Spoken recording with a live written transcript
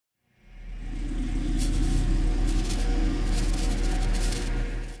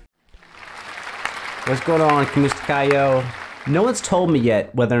What's going on, Kamustakayo? No one's told me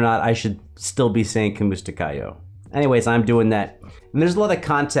yet whether or not I should still be saying Kamustakayo. Anyways, I'm doing that. And there's a lot of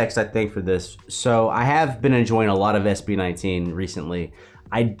context, I think, for this. So I have been enjoying a lot of SB19 recently.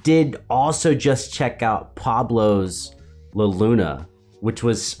 I did also just check out Pablo's La Luna, which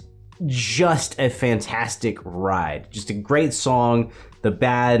was just a fantastic ride. Just a great song. The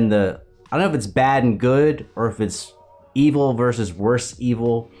bad and the... I don't know if it's bad and good or if it's evil versus worse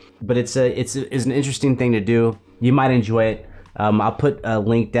evil, but it's an interesting thing to do. You might enjoy it. I'll put a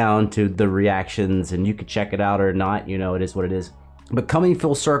link down to the reactions and you can check it out or not. You know, it is what it is. But coming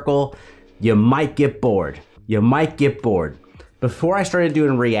full circle, you might get bored. You might get bored. Before I started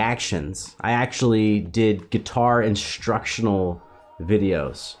doing reactions, I actually did guitar instructional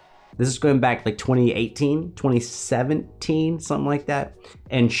videos. This is going back like 2018, 2017, something like that.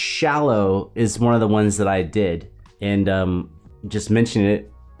 And Shallow is one of the ones that I did. And just mentioning it,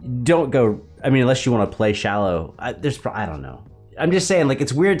 don't go, I mean, unless you want to play Shallow, I don't know. I'm just saying, like,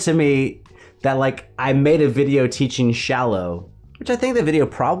 it's weird to me that, like, I made a video teaching Shallow, which I think the video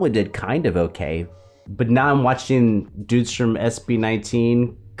probably did kind of okay. But now I'm watching dudes from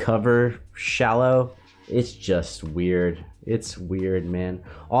SB19 cover Shallow. It's just weird. It's weird, man.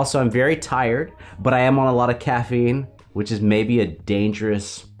 Also, I'm very tired, but I am on a lot of caffeine, which is maybe a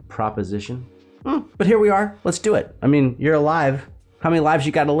dangerous proposition. But here we are. Let's do it. I mean, you're alive. How many lives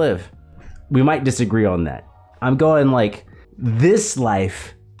you gotta live? We might disagree on that. I'm going like, this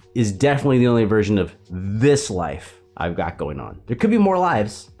life is definitely the only version of this life I've got going on. There could be more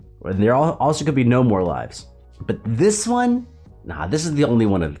lives, and there also could be no more lives. But this one, nah, this is the only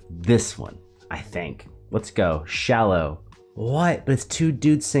one of this one, I think. Let's go. Shallow. What? But it's two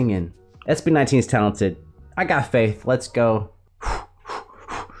dudes singing. SB19 is talented. I got faith. Let's go.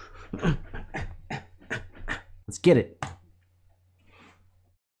 Let's get it.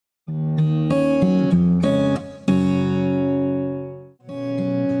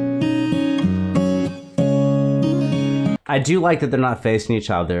 I do like that they're not facing each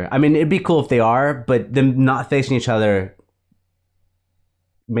other. I mean, it'd be cool if they are, but them not facing each other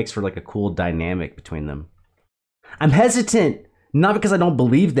makes for like a cool dynamic between them. I'm hesitant, not because I don't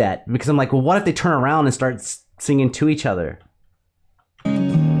believe that, because I'm like, well, what if they turn around and start singing to each other?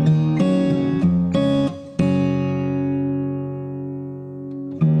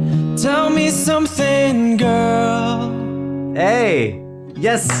 Tell me something, girl. Hey,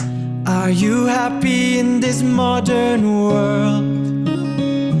 yes. Are you happy in this modern world?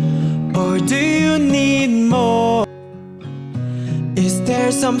 Or do you need more? Is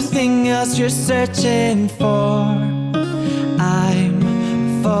there something else you're searching for?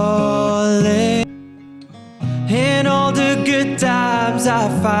 I'm falling. In all the good times I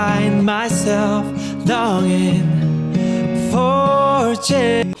find myself longing for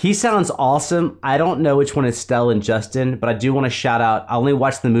change. He sounds awesome. I don't know which one is STELL and Justin, but I do want to shout out. I only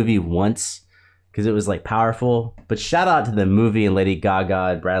watched the movie once because it was like powerful, but shout out to the movie and Lady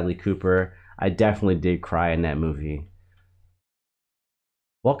Gaga and Bradley Cooper. I definitely did cry in that movie.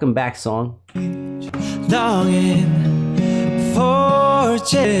 Welcome back, song. Longing for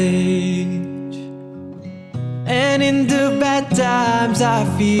change. And in the bad times I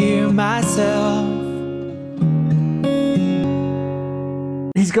fear myself.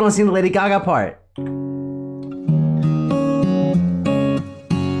 He's gonna sing the Lady Gaga part. Tell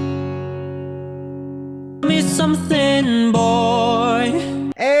me something,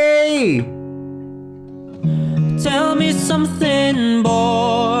 boy. Hey! Tell me something,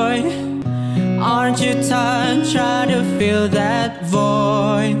 boy. Aren't you tired trying to fill that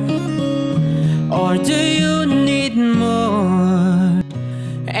void? Or do you need more?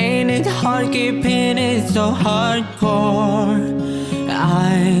 Ain't it hard keeping it so hardcore?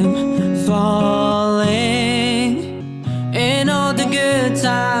 I'm falling. In all the good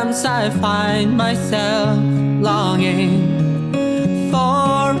times I find myself longing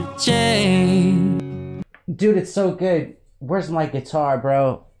for change. Dude, it's so good. Where's my guitar,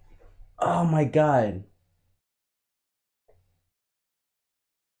 bro? Oh my god.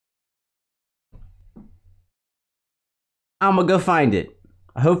 I'm gonna go find it.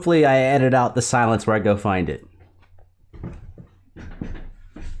 Hopefully I edit out the silence where I go find it.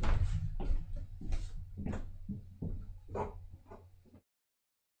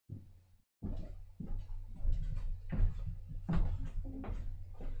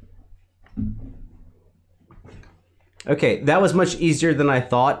 Okay, that was much easier than I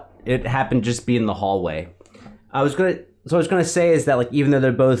thought. It happened just be in the hallway. So I was gonna say is that, like, even though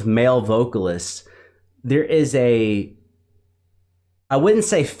they're both male vocalists, there is a, I wouldn't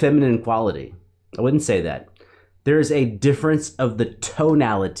say feminine quality. I wouldn't say that. There is a difference of the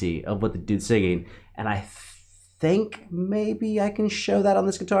tonality of what the dude's singing. And I think maybe I can show that on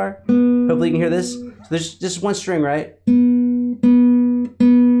this guitar. Hopefully you can hear this. So there's just one string, right? Can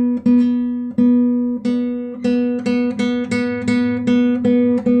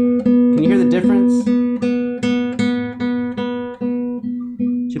you hear the difference?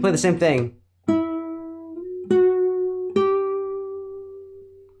 So you play the same thing.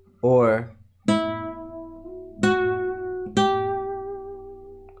 Or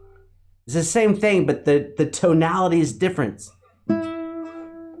it's the same thing, but the tonality is different.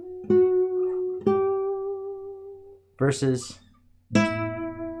 Versus,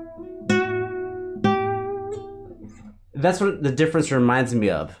 that's what the difference reminds me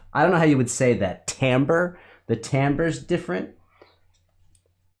of. I don't know how you would say that. Timbre, the timbre's different.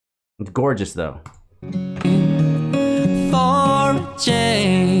 It's gorgeous though. For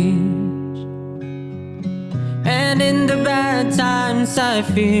change, and in the bad times I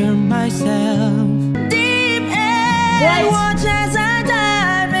fear myself. Deep end, watch as I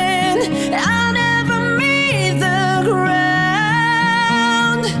dive in. I'll never meet the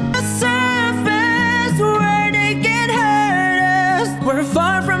ground. The surface where they can hurt us. We're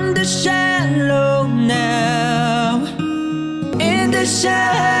far from the shallow now. In the shallow.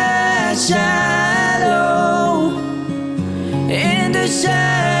 In the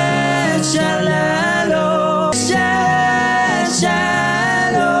shallow,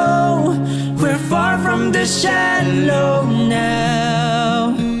 we're far from the shallow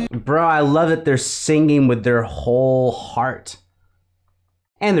now. Bro, I love that they're singing with their whole heart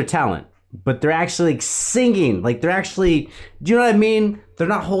and their talent, but they're actually like singing. Like they're actually, do you know what I mean? They're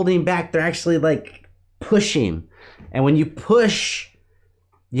not holding back. They're actually like pushing. And when you push,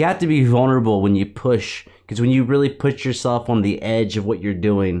 you have to be vulnerable when you push. Because when you really put yourself on the edge of what you're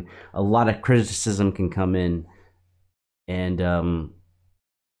doing, a lot of criticism can come in, and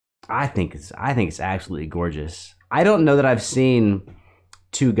I think it's absolutely gorgeous. I don't know that I've seen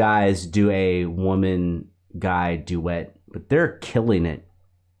two guys do a woman-guy duet, but they're killing it.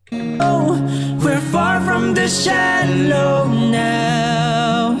 Oh, we're far from the shallow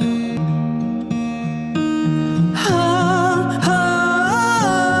now.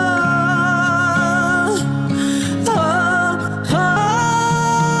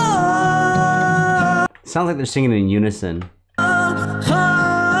 Sounds like they're singing in unison. I'm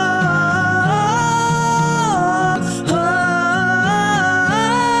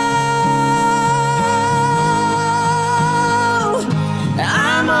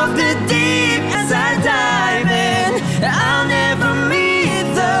off the deep as I dive in. I'll never meet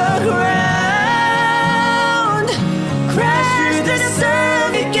the ground. Crash through the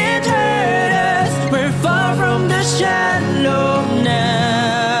surf, it can't hurt us. We're far from the shallow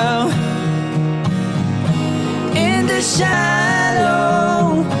now. In the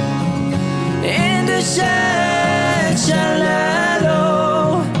shallow, in the shallow,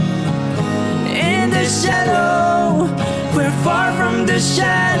 in the shallow, we're far from the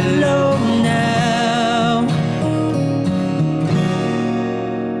shallow now.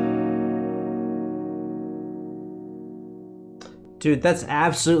 Dude, that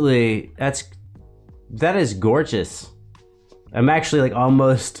is gorgeous. I'm actually like I'm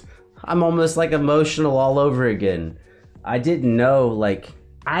almost like emotional all over again. I didn't know, like,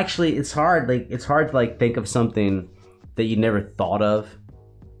 actually it's hard to like think of something that you never thought of.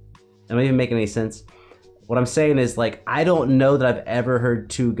 Am I even making any sense? What I'm saying is, like, I don't know that I've ever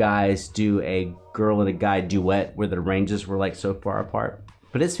heard two guys do a girl and a guy duet where the ranges were like so far apart,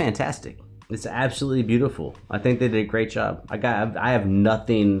 but it's fantastic. It's absolutely beautiful. I think they did a great job. I have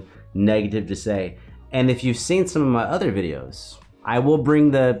nothing negative to say. And if you've seen some of my other videos, I will bring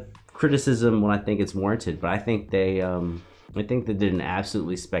the criticism when I think it's warranted, but I think they did an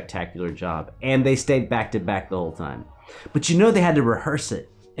absolutely spectacular job, and they stayed back to back the whole time. But you know, they had to rehearse it,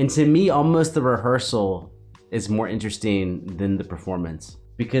 and to me, almost the rehearsal is more interesting than the performance,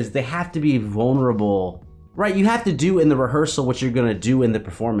 because they have to be vulnerable, right? You have to do in the rehearsal what you're gonna do in the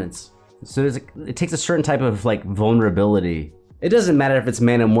performance. So it takes a certain type of like vulnerability. It doesn't matter if it's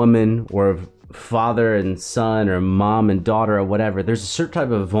man and woman or father and son or mom and daughter or whatever. There's a certain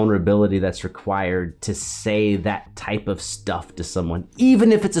type of vulnerability that's required to say that type of stuff to someone,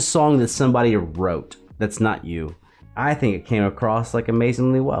 even if it's a song that somebody wrote that's not you. I think it came across like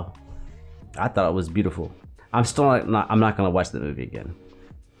amazingly well. I thought it was beautiful. I'm not gonna watch the movie again.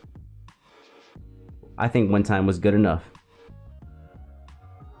 I think one time was good enough.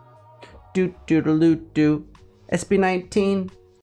 Do do do do do. SB19.